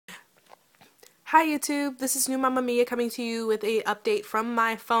Hi YouTube, this is new Mama Mia coming to you with a update from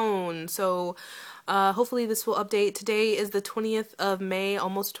my phone. So hopefully this will update. Today is the 20th of May,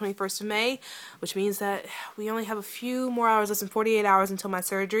 almost 21st of May, which means that we only have a few more hours, less than 48 hours until my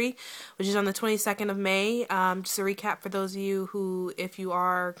surgery, which is on the 22nd of May. Just a recap for those of you who, if you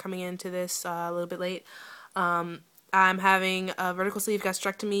are coming into this a little bit late, I'm having a vertical sleeve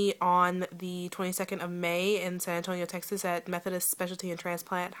gastrectomy on the 22nd of May in San Antonio, Texas at Methodist Specialty and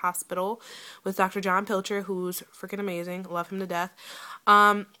Transplant Hospital with Dr. John Pilcher, who's freaking amazing. Love him to death.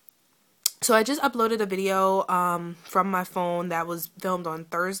 So I just uploaded a video from my phone that was filmed on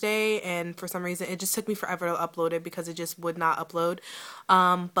Thursday, and for some reason it just took me forever to upload it because it just would not upload.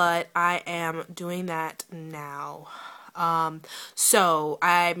 But I am doing that now. So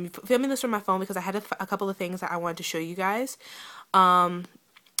I'm filming this from my phone because I had a couple of things that I wanted to show you guys. As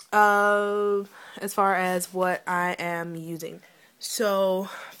far as what I am using. So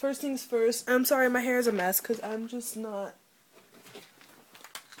first things first, I'm sorry my hair is a mess because I'm just not.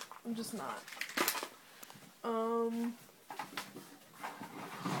 All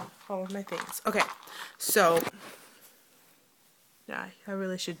of my things. Okay, so yeah, I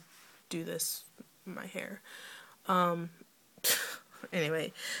really should do this with my hair.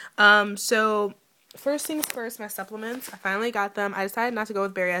 Anyway, so first things first, my supplements. I finally got them. I decided not to go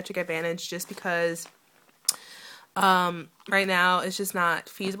with Bariatric Advantage just because right now it's just not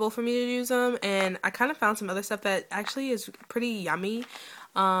feasible for me to use them, and I kind of found some other stuff that actually is pretty yummy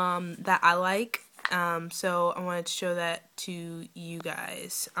that I like. So I wanted to show that to you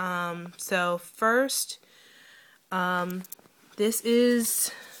guys. So first, this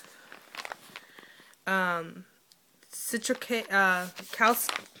is calcitrate.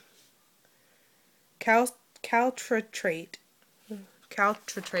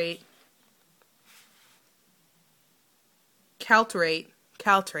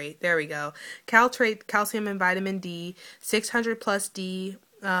 Caltrate, there we go. Caltrate, calcium and vitamin D, 600 plus D,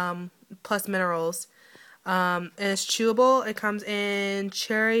 plus minerals. And it's chewable. It comes in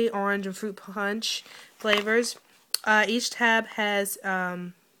cherry, orange, and fruit punch flavors. Each tab has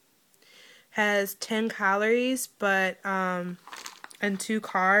 10 calories, but, and 2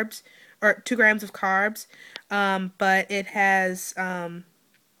 carbs, or 2 grams of carbs, but it has,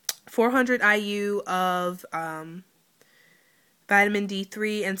 400 IU of, vitamin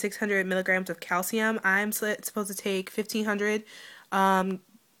D3 and 600 milligrams of calcium. I'm supposed to take 1,500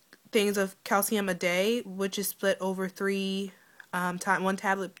 things of calcium a day, which is split over one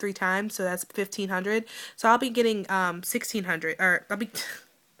tablet 3 times, so that's 1,500. So I'll be getting 1,600, or I'll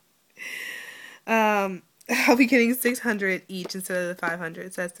be getting 600 each instead of the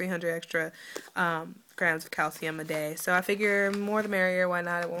 500. So that's 300 extra grams of calcium a day. So I figure more the merrier. Why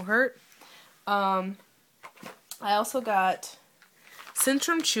not? It won't hurt. I also got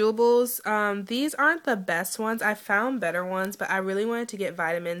Centrum chewables. These aren't the best ones. I found better ones, but I really wanted to get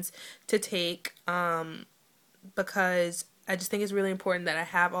vitamins to take because I just think it's really important that I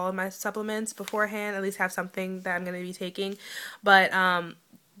have all of my supplements beforehand, at least have something that I'm going to be taking. But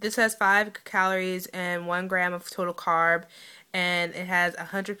this has 5 calories and 1 gram of total carb, and it has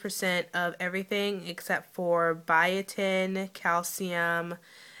 100% of everything except for biotin, calcium,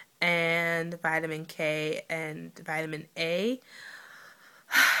 and vitamin K and vitamin A.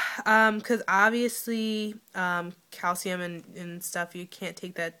 Because obviously, calcium and stuff, you can't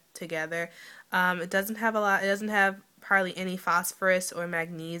take that together. It doesn't have hardly any phosphorus or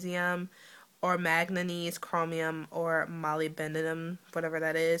magnesium or manganese, chromium, or molybdenum, whatever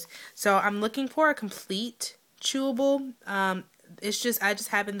that is. So I'm looking for a complete chewable. I just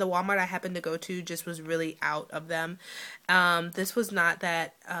happened, the Walmart I happened to go to just was really out of them. This was not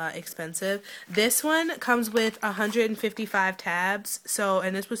that expensive. This one comes with 155 tabs,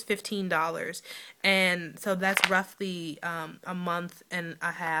 and this was $15. And so that's roughly a month and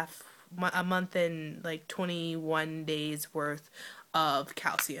like 21 days worth of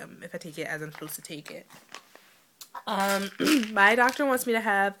calcium if I take it as I'm supposed to take it. My doctor wants me to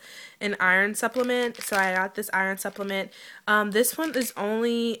have an iron supplement, so I got this iron supplement. This one is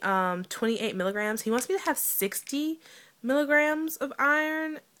only 28 milligrams. He wants me to have 60 milligrams of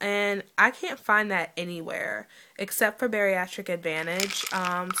iron, and I can't find that anywhere except for Bariatric Advantage.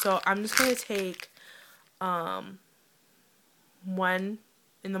 So I'm just going to take 1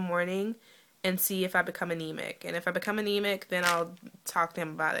 in the morning and see if I become anemic. And if I become anemic, then I'll talk to him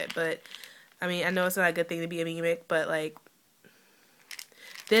about it. But I mean, I know it's not a good thing to be anemic, but like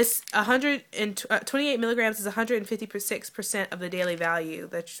this 128 milligrams is 156% of the daily value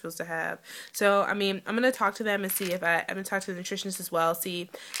that you're supposed to have. So I mean, I'm gonna talk to them and see if I'm gonna talk to the nutritionist as well.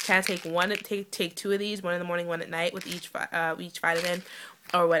 See, can I take take 2 of these, 1 in the morning, 1 at night, with each vitamin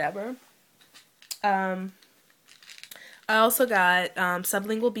or whatever. Um, I also got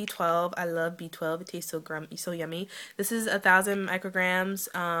sublingual B12. I love B12. It tastes so yummy. This is 1,000 micrograms,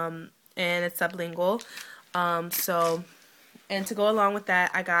 and it's sublingual. And to go along with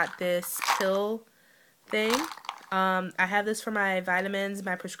that, I got this pill thing. I have this for my vitamins,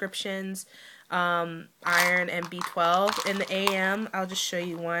 my prescriptions, iron, and B12. In the AM, I'll just show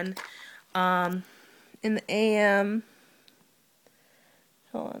you one. In the AM,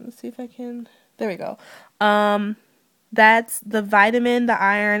 hold on, let's see if I can, there we go. That's the vitamin, the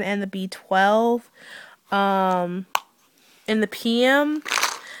iron, and the B12. In the PM,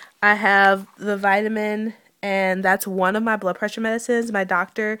 I have the vitamin, and that's one of my blood pressure medicines. My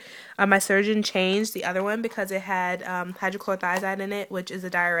doctor, my surgeon changed the other one because it had hydrochlorothiazide in it, which is a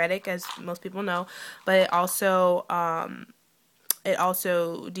diuretic, as most people know, but it also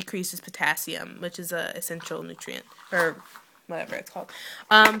decreases potassium, which is a essential nutrient, or whatever it's called.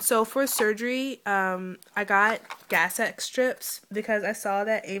 So for surgery, I got gas X strips because I saw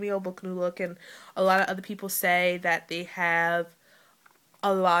that Amy Oboknuluk and a lot of other people say that they have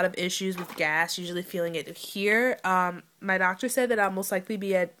a lot of issues with gas, usually feeling it here. My doctor said that I'll most likely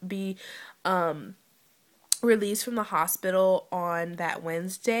be released from the hospital on that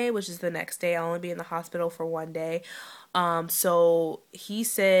Wednesday, which is the next day. I'll only be in the hospital for one day. So he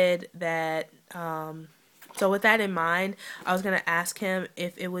said that, so with that in mind, I was going to ask him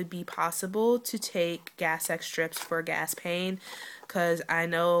if it would be possible to take gas X strips for gas pain, because I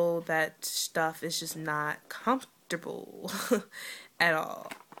know that stuff is just not comfortable at all.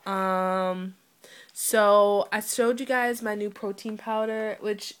 So I showed you guys my new protein powder,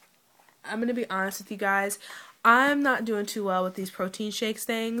 which I'm going to be honest with you guys, I'm not doing too well with these protein shakes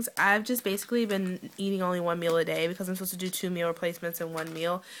things. I've just basically been eating only one meal a day because I'm supposed to do 2 meal replacements in 1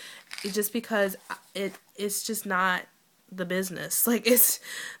 meal. It's just because it's just not the business. Like,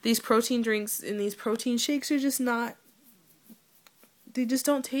 these protein drinks and these protein shakes are just not, they just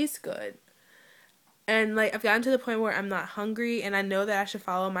don't taste good. And, like, I've gotten to the point where I'm not hungry, and I know that I should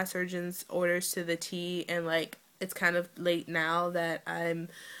follow my surgeon's orders to the T, and, like, it's kind of late now that I'm,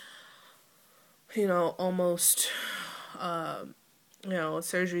 almost,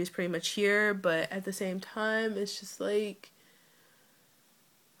 surgery is pretty much here, but at the same time, it's just like,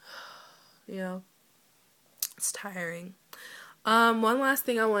 it's tiring. One last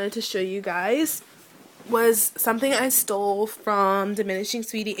thing I wanted to show you guys was something I stole from Diminishing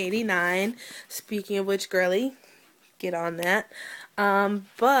Sweetie 89. Speaking of which, girly, get on that.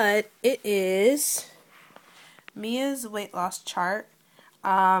 But it is Mia's weight loss chart.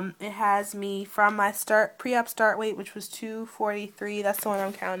 It has me from my pre-op start weight, which was 243. That's the one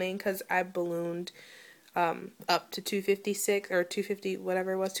I'm counting because I ballooned up to 256 or 250,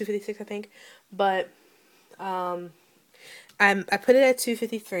 whatever it was, 256 I think. But I put it at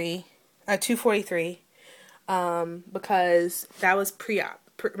 243 because that was pre-op.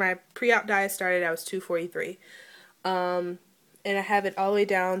 My pre-op diet started, I was 243. And I have it all the way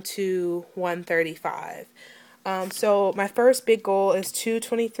down to 135. So my first big goal is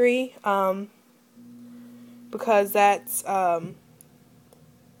 223, because that's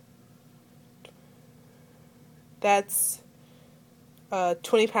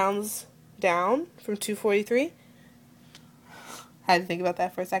 20 pounds down from 243. I had to think about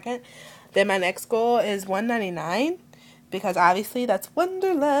that for a second. Then my next goal is 199, because obviously that's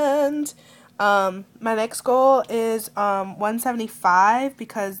Wonderland. My next goal is 175,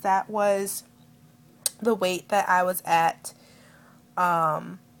 because that was the weight that I was at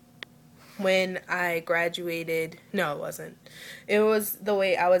when I graduated. No, it wasn't. It was the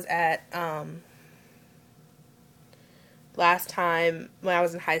weight I was at last time when I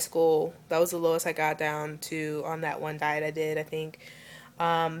was in high school. That was the lowest I got down to on that one diet I did, I think.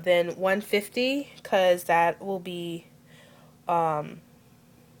 Then 150, because that will be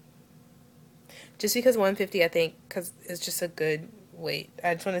just because 150, I think, because it's just a good weight.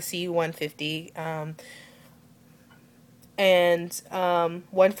 I just want to see 150. And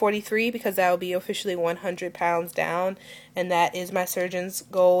 143, because that will be officially 100 pounds down, and that is my surgeon's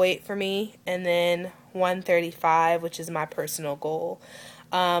goal weight for me. And then 135, which is my personal goal.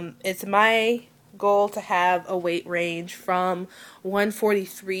 It's my goal to have a weight range from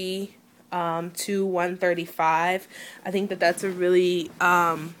 143 to 135. I think that that's a really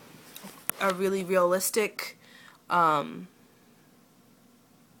realistic,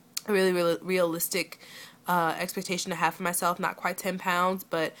 realistic expectation to have for myself. Not quite 10 pounds,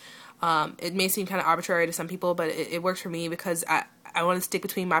 but it may seem kind of arbitrary to some people, but it works for me because I want to stick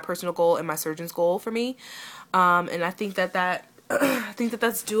between my personal goal and my surgeon's goal for me. And I think that I think that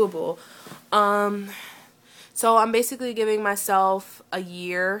that's doable. So I'm basically giving myself a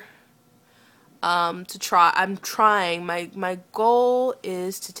year to try. I'm trying. My goal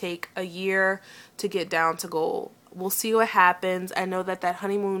is to take a year to get down to goal. We'll see what happens. I know that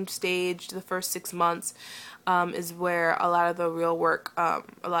honeymoon stage, the first 6 months, is where a lot of the real work, a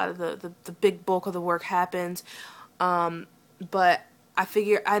lot of the big bulk of the work happens. But I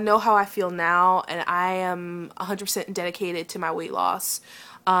figure I know how I feel now, and I am 100% dedicated to my weight loss.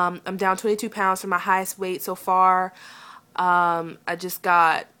 I'm down 22 pounds from my highest weight so far. I just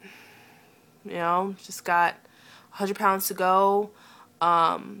got 100 pounds to go.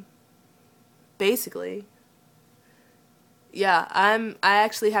 Basically, yeah, I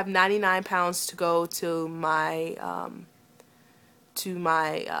actually have 99 pounds to go to my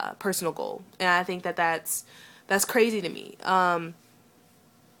personal goal, and I think that's crazy to me.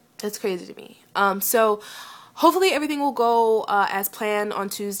 That's crazy to me. So hopefully everything will go as planned on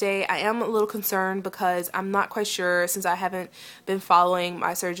Tuesday. I am a little concerned because I'm not quite sure, since I haven't been following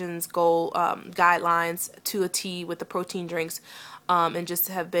my surgeon's goal guidelines to a T with the protein drinks, and just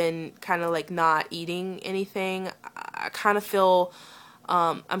have been kind of like not eating anything. I kind of feel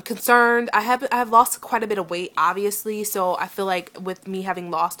I'm concerned. I've lost quite a bit of weight, obviously, so I feel like with me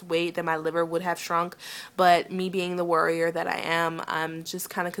having lost weight, that my liver would have shrunk. But me being the warrior that I am, I'm just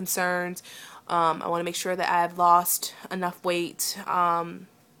kind of concerned. I want to make sure that I've lost enough weight, and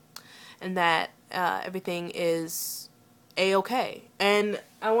that everything is a-okay. And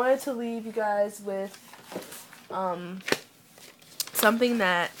I wanted to leave you guys with something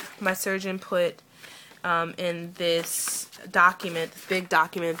that my surgeon put in this document, this big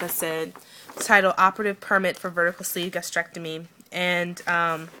document that said, titled Operative Permit for Vertical Sleeve Gastrectomy. And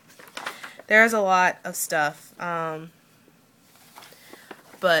there's a lot of stuff.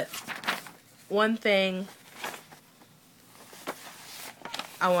 But one thing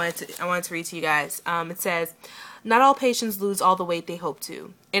I wanted to read to you guys. It says, not all patients lose all the weight they hope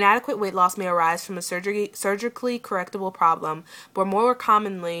to. Inadequate weight loss may arise from a surgically correctable problem, but more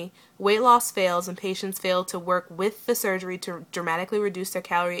commonly, weight loss fails and patients fail to work with the surgery to dramatically reduce their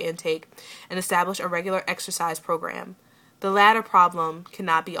calorie intake and establish a regular exercise program. The latter problem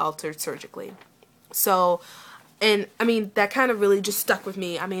cannot be altered surgically. So, and I mean, that kind of really just stuck with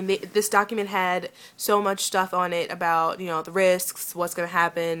me. I mean, this document had so much stuff on it about, the risks, what's going to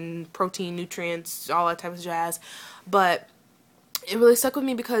happen, protein, nutrients, all that type of jazz. But it really stuck with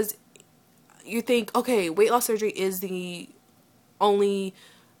me because you think, okay, weight loss surgery is the only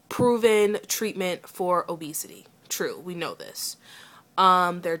proven treatment for obesity. True, we know this.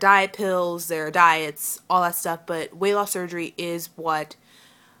 There are diet pills, there are diets, all that stuff, but weight loss surgery is what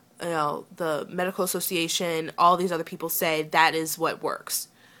the medical association, all these other people say that is what works.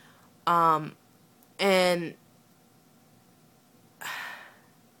 But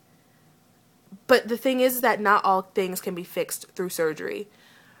the thing is that not all things can be fixed through surgery.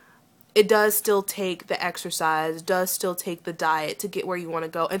 It does still take the exercise, does still take the diet to get where you want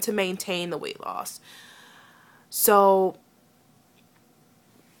to go and to maintain the weight loss. So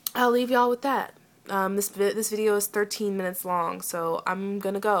I'll leave y'all with that. This video is 13 minutes long, so I'm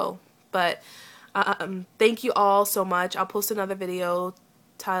gonna go. But thank you all so much. I'll post another video.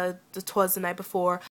 Twas the night before.